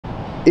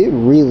it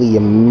really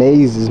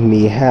amazes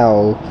me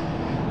how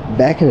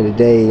back in the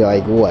day,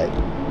 like what,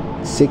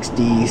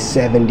 60s,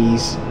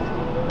 70s,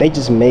 they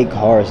just made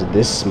cars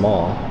this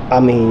small. I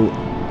mean,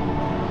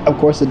 of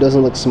course it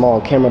doesn't look small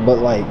on camera, but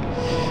like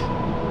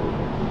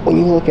when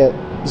you look at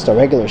just a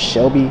regular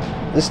Shelby,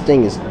 this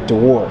thing is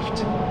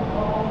dwarfed.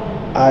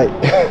 I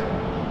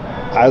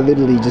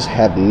literally just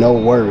have no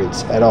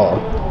words at all.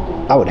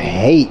 I would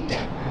hate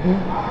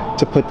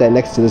to put that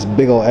next to this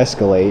big old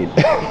Escalade.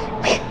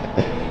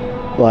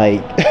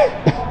 Like,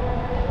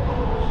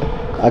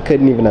 I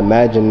couldn't even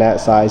imagine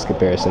that size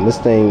comparison. This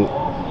thing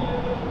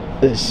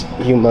is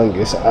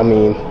humongous. I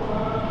mean,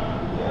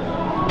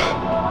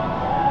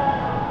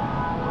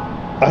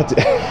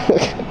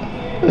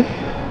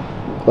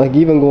 like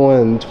even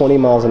going 20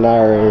 miles an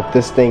hour, if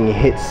this thing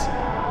hits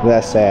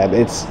that sab,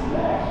 it's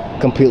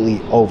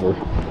completely over.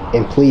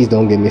 And please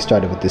don't get me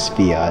started with this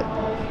Fiat.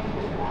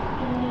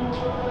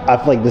 I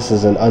feel like this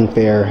is an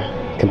unfair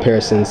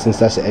comparison since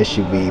that's an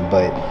SUV,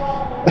 but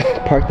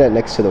park that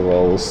next to the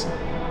Rolls.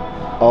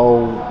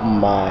 Oh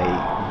my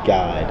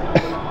God.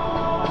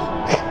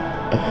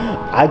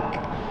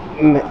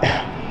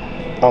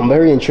 I'm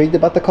very intrigued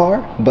about the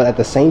car, but at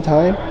the same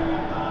time,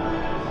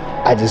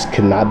 I just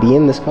could not be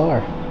in this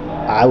car.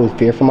 I would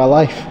fear for my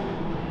life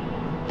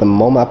the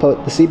moment I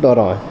put the seatbelt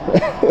on.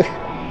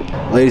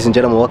 Ladies and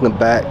gentlemen, welcome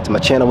back to my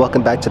channel.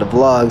 Welcome back to the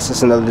vlogs.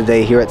 It's another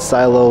day here at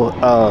Silo.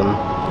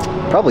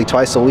 Probably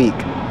twice a week.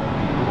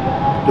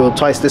 Well,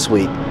 twice this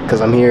week, because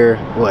I'm here,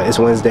 it's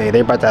Wednesday.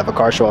 They're about to have a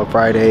car show on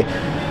Friday.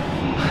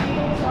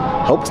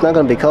 Hope it's not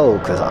gonna be cold,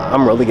 because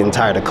I'm really getting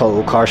tired of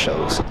cold car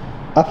shows.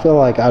 I feel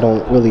like I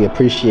don't really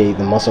appreciate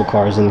the muscle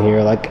cars in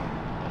here like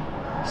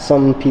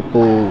some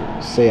people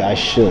say I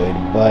should,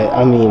 but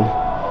I mean,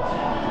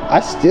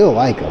 I still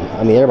like them.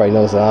 I mean, everybody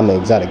knows that I'm an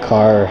exotic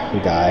car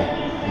guy.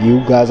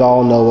 You guys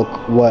all know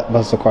what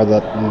muscle car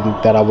that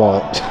I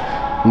want,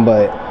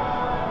 but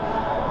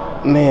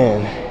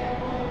man,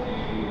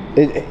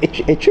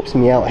 it trips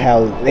me out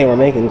how they were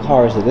making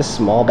cars that this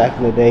small back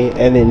in the day,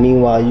 and then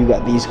meanwhile you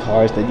got these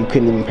cars that you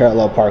couldn't even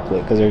parallel park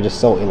with because they're just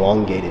so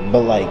elongated.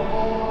 But like,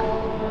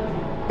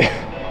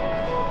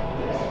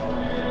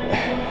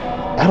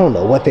 I don't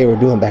know what they were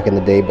doing back in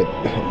the day, but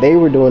they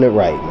were doing it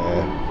right,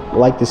 man.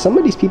 Like, did some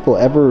of these people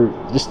ever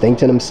just think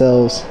to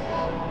themselves,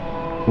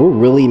 we're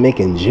really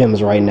making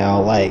gems right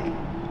now? Like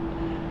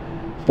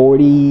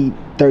 30,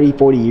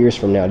 40 years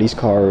from now, these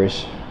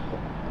cars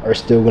are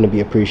still going to be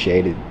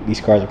appreciated.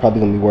 These cars are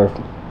probably going to be worth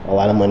a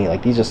lot of money.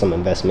 Like, these are some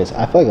investments.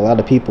 I feel like a lot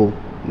of people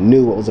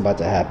knew what was about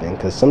to happen,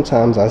 because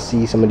sometimes I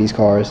see some of these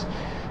cars,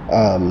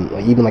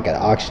 even like at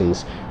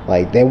auctions,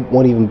 like they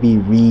won't even be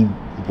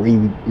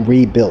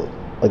rebuilt.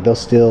 Like, they'll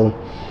still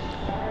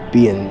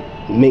be in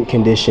mint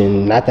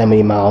condition, not that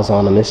many miles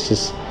on them. It's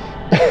just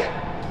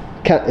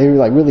it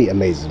like really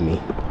amazes me.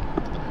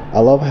 I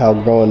love how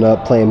growing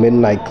up playing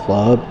Midnight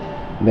Club,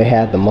 they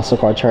had the muscle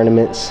car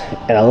tournaments,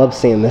 and I love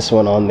seeing this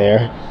one on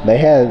there. They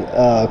had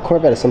a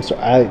Corvette of some sort.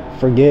 I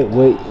forget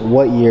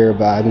what year,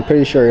 but I'm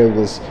pretty sure it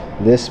was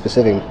this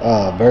specific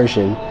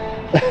version.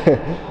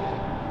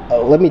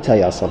 Let me tell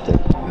y'all something.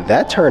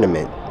 That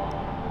tournament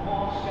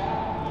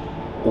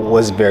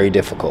was very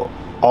difficult.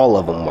 All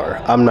of them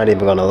were. I'm not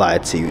even gonna lie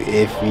to you.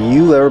 If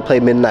you ever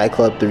played Midnight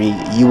Club 3,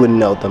 you would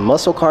know the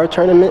muscle car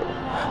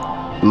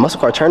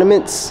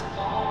tournaments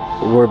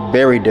were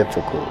very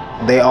difficult.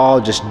 They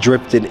all just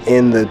drifted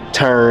in the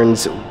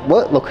turns.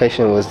 What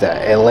location was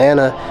that?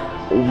 Atlanta,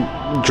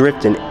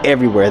 drifting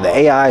everywhere.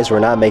 The AIs were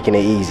not making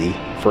it easy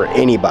for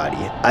anybody.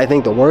 I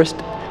think the worst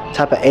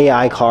type of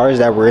AI cars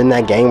that were in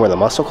that game were the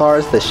muscle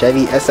cars, the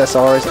Chevy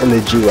SSRs, and the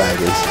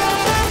G-Wagons.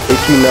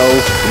 If you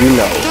know, you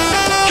know.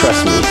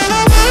 Trust me.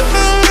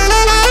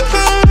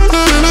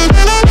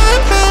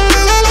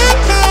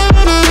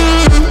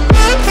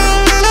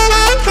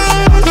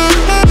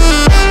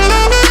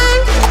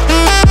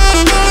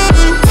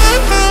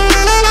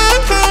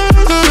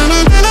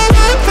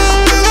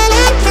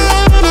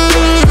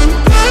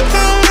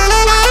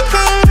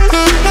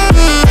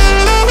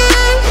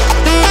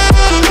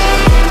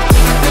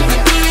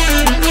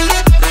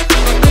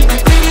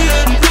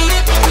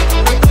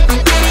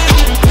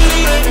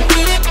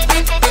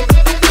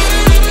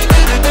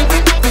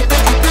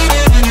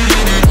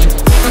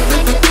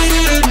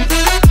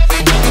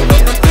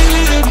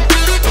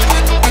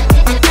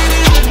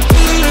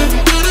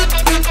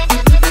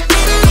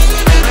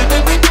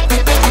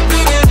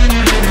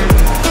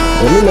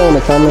 Let me know in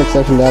the comment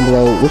section down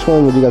below, which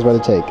one would you guys rather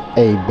take?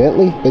 A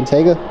Bentley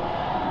Bentayga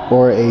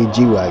or a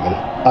G-Wagon?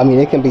 I mean,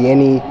 it can be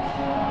any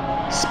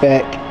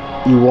spec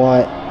you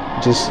want,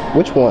 just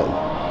which one?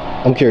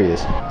 I'm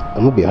curious.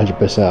 I'm gonna be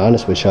 100%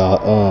 honest with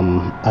y'all.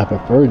 I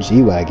prefer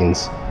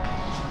G-Wagons,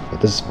 but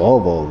this is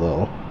Volvo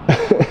though.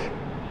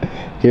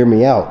 Hear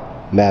me out,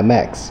 Mad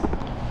Max.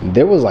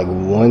 There was like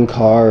one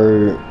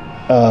car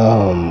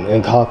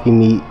and coffee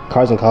meet,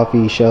 Cars and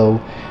Coffee show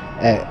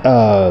at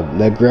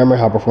the Grammar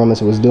How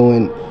Performance was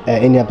doing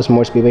at Indianapolis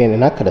Motor Speedway,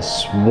 and I could have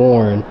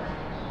sworn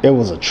it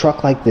was a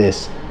truck like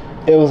this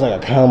it was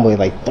like a convoy,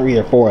 like 3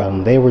 or 4 of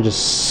them. They were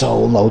just so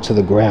low to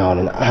the ground,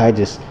 and I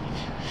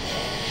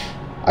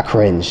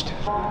cringed.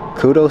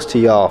 Kudos to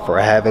y'all for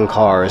having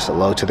cars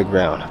low to the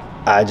ground.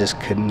 I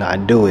just could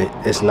not do it.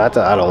 It's not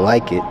that I don't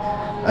like it.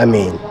 I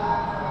mean,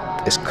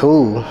 it's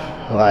cool,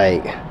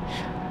 like,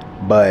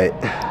 but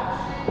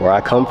where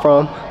I come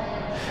from,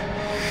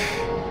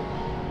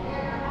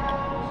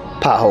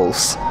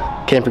 potholes.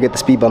 Can't forget the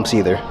speed bumps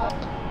either.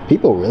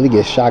 People really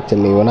get shocked at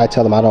me when I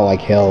tell them I don't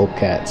like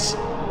Hellcats.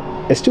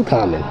 It's too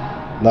common.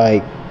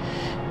 Like,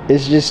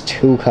 it's just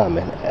too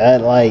common.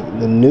 At like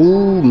the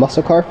new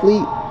muscle car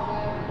fleet,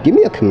 give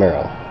me a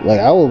Camaro. Like,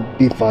 I will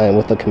be fine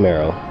with a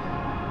Camaro.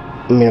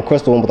 I mean, of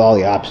course, the one with all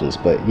the options,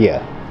 but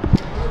yeah.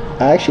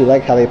 I actually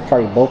like how they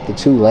parked both the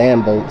 2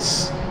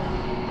 Lambos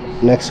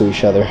next to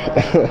each other,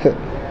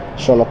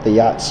 showing off the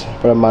yachts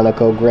for the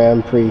Monaco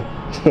Grand Prix.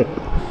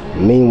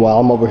 Meanwhile,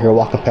 I'm over here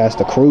walking past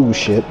the cruise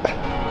ship,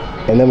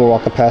 and then we're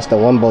walking past the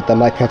one boat that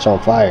might catch on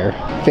fire,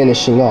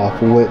 finishing off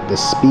with the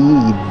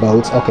speed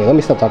boats. Okay, let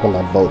me stop talking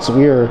about boats.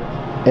 We're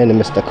in the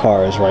midst of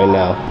cars right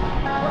now.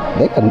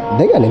 They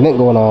got an event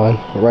going on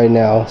right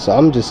now, so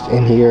I'm just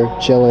in here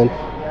chilling.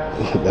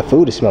 The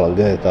food is smelling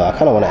good though. I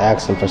kind of want to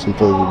ask them for some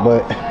food,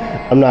 but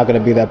I'm not gonna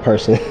be that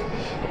person.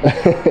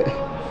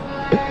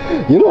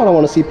 You know what I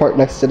want to see parked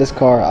next to this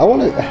car?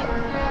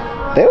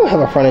 They don't have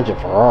a front engine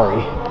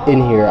Ferrari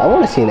in here. I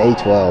want to see an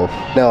A12.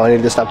 No, I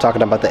need to stop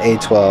talking about the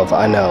A12.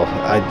 I know.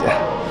 I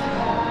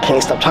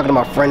can't stop talking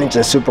about front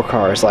engine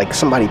supercars. Like,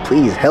 somebody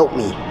please help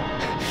me.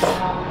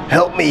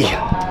 Help me.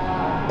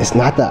 It's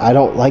not that I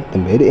don't like the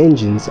mid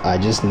engines. I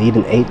just need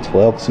an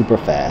 812 super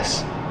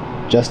fast.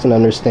 Justin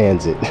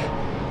understands it.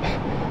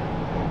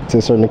 To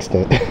a certain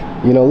extent.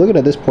 You know, looking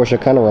at this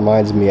Porsche kind of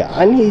reminds me,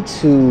 I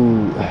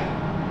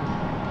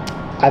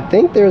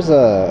think there's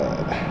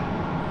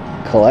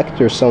a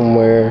collector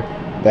somewhere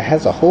that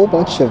has a whole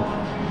bunch of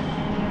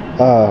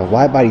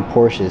wide body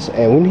Porsches,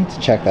 and we need to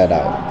check that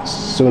out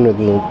sooner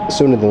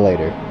than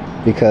later,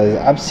 because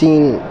I've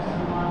seen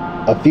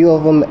a few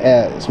of them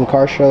at some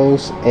car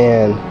shows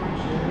and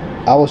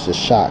I was just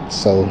shocked.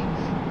 So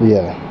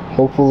yeah,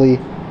 hopefully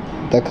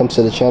that comes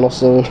to the channel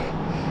soon.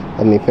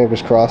 I mean,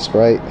 fingers crossed,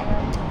 right?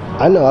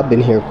 I know I've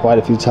been here quite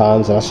a few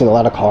times and I've seen a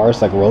lot of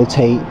cars like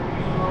rotate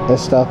and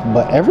stuff,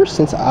 but ever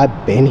since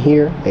I've been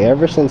here,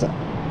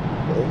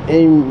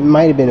 it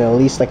might have been at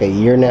least like a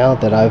year now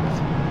that I've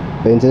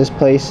been to this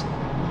place,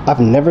 I've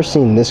never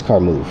seen this car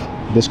move,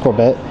 this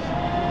Corvette.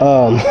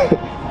 And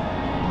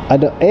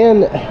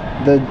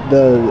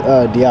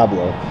the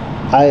Diablo.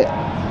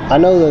 I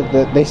know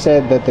that they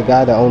said that the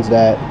guy that owns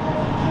that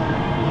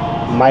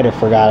might have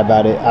forgot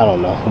about it. I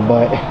don't know,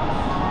 but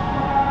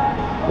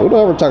we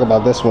don't ever talk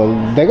about this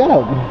one. They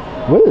got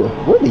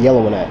where's the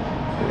yellow one at?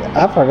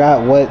 I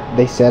forgot what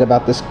they said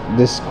about this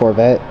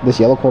Corvette, this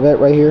yellow Corvette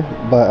right here.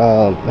 But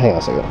hang on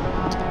a second.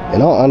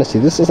 In all honesty,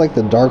 this is like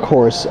the dark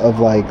horse of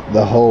like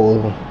the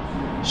whole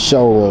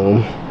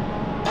showroom.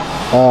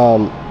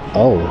 Oh,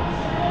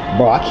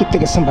 bro, I keep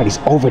thinking somebody's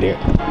over there.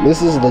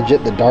 This is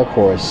legit the dark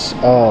horse.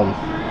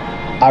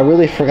 I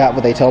really forgot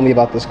what they told me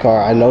about this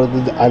car. I know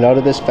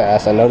that this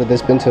fast. I know that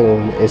this been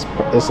tuned.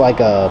 It's like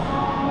a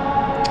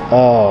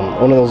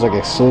one of those like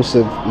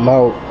exclusive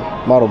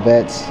model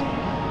vets.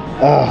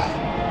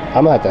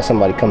 I'm gonna have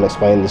somebody come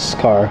explain this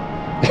car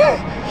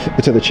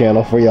to the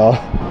channel for y'all.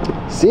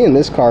 Seeing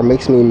this car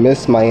makes me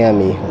miss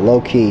Miami,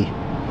 low key.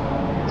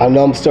 I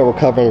know I'm still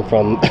recovering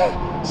from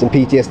some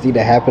PTSD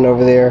that happened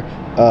over there.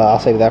 I'll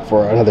save that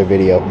for another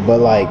video. But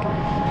like,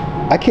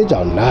 I kid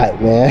y'all not,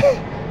 man.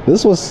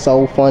 This was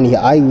so funny.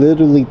 I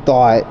literally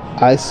thought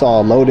I saw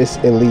Lotus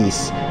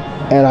Elise,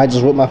 and I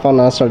just whipped my phone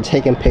and I started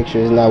taking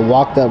pictures, and I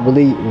walked up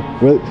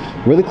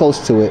really close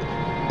to it,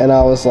 and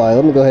I was like,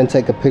 let me go ahead and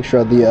take a picture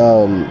of the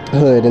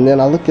hood. And then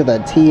I looked at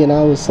that T and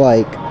I was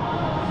like,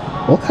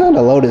 what kind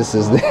of Lotus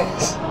is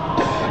this?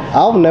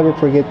 I'll never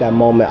forget that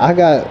moment. I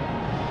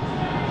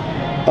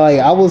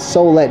was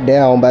so let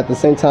down, but at the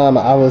same time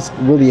I was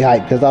really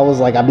hyped, because I was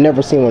like, I've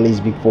never seen one of these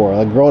before.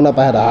 Like, growing up,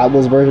 I had a Hot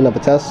Wheels version of a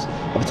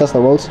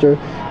Tesla Roadster,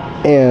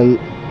 and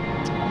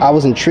I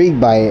was intrigued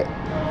by it.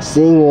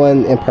 Seeing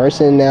one in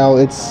person now,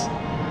 it's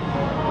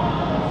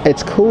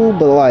cool,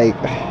 but like,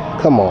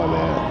 come on,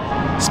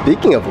 man.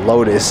 Speaking of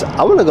Lotus,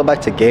 I want to go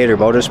back to Gator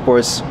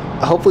Motorsports.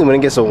 Hopefully when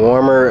it gets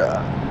warmer,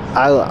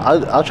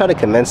 I'll try to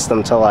convince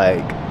them to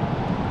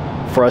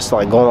for us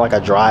to go on a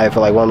drive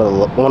for one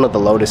of the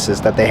Lotuses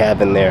that they have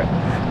in there,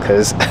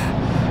 because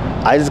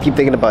I just keep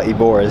thinking about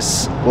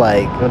Evoras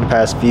for the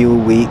past few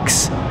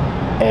weeks,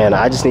 and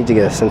I just need to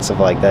get a sense of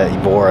that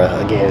Evora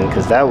again,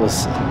 because that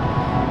was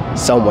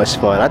so much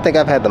fun. I think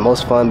I've had the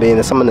most fun being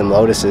in some of them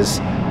Lotuses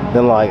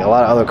than a lot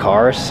of other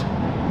cars.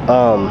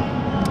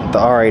 The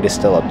R8 is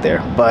still up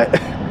there, but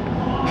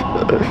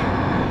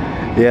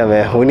yeah,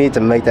 man, we need to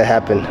make that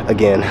happen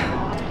again.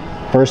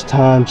 First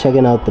time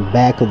checking out the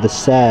back of the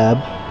Saab.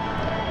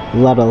 A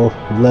lot of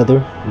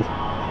leather,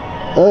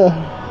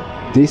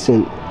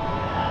 decent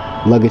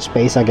luggage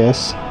space, I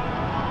guess.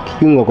 You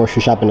can go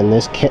grocery shopping in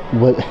this.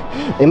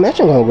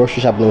 Imagine going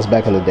grocery shopping in this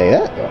back in the day.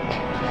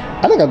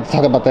 I think I'll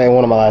talk about that in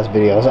one of my last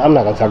videos. I'm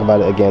not gonna talk about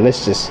it again.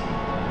 It's just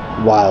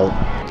wild.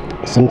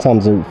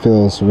 Sometimes it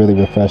feels really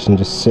refreshing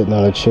just sitting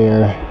on a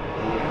chair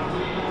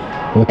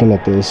looking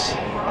at this.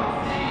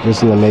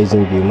 Just an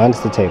amazing view. Minus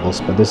the tables,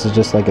 but this is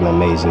just like an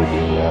amazing view,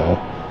 man.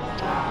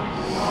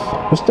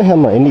 Wish they had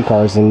more Indy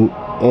cars in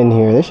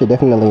here. They should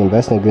definitely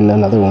invest in getting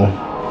another one.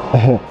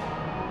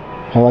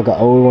 Have like an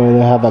old one and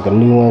then have like a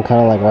new one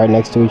kind of like right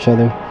next to each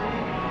other.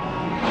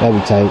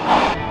 That'd be tight.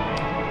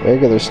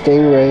 Regular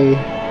Stingray,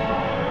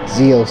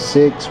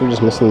 Z06. We're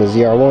just missing the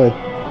ZR1.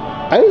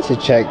 I need to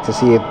check to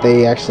see if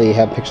they actually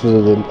have pictures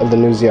of the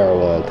new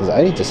ZR1, because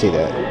I need to see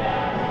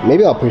that.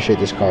 Maybe I'll appreciate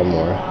this car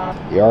more.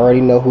 You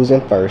already know who's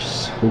in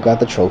first, who got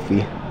the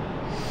trophy.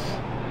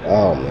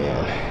 Oh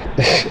man.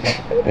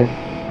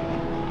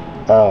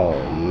 Oh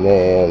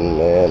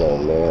man, oh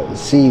man.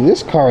 See,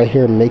 this car right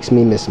here makes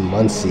me miss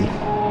Muncie.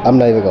 I'm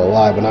not even gonna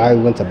lie, when I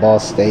went to Ball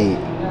State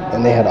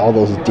and they had all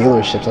those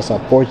dealerships, I saw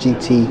Ford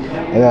GT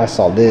and then I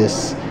saw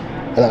this,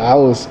 and I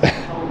was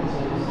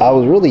I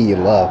was really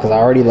in love because I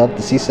already loved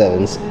the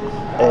C7s,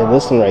 and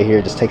this one right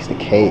here just takes the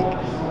cake.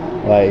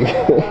 Like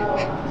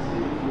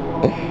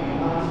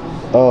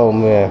oh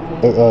man,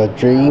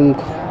 Dream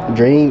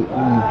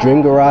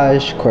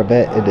Garage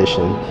Corvette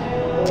Edition.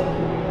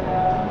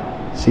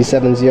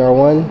 C7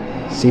 ZR1,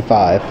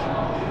 C5,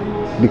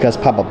 because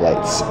pop-up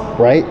lights,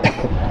 right?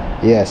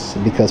 Yes,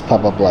 because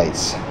pop-up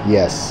lights.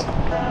 Yes,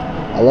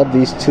 I love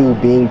these two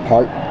being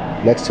parked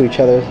next to each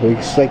other.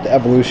 It's like the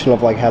evolution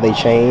of like how they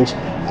change.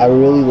 I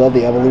really love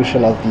the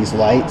evolution of these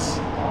lights,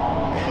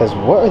 because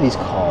what are these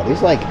called?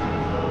 These like,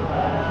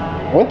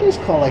 weren't these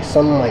called like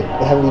something like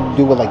having to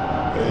do with like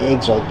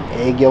eggs or like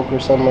egg yolk or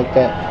something like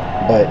that?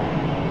 But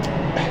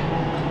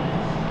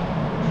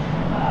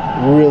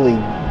really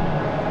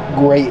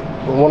great,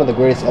 one of the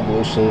greatest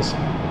evolutions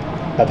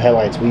of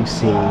headlights we've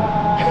seen,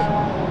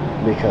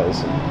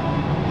 because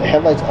the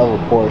headlights of a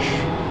Porsche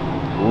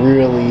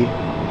really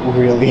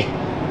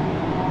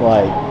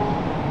like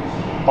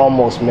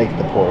almost make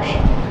the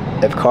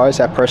Porsche. If cars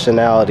have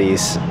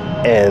personalities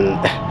and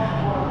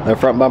the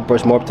front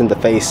bumpers morphed into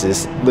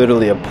faces,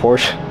 literally a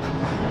Porsche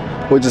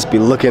would just be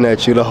looking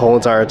at you the whole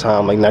entire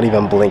time, like not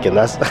even blinking.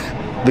 That's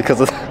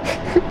because of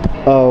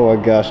oh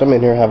my gosh, I'm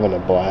in here having a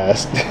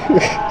blast.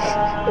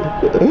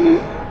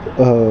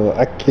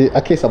 I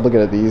can't stop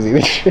looking at these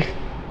either.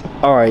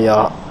 All right,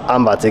 y'all,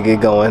 I'm about to get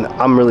going.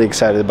 I'm really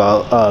excited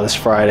about this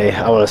Friday.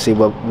 I want to see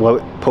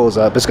what pulls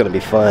up. It's gonna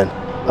be fun.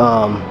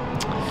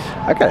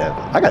 I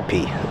gotta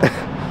pee.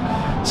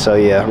 So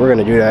yeah, we're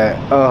gonna do that.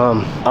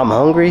 I'm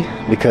hungry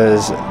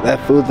because that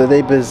food that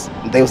they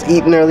was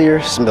eating earlier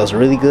smells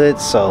really good.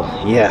 So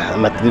yeah,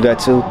 I'm about to do that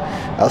too.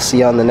 I'll see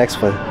y'all in the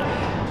next one.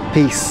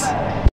 Peace.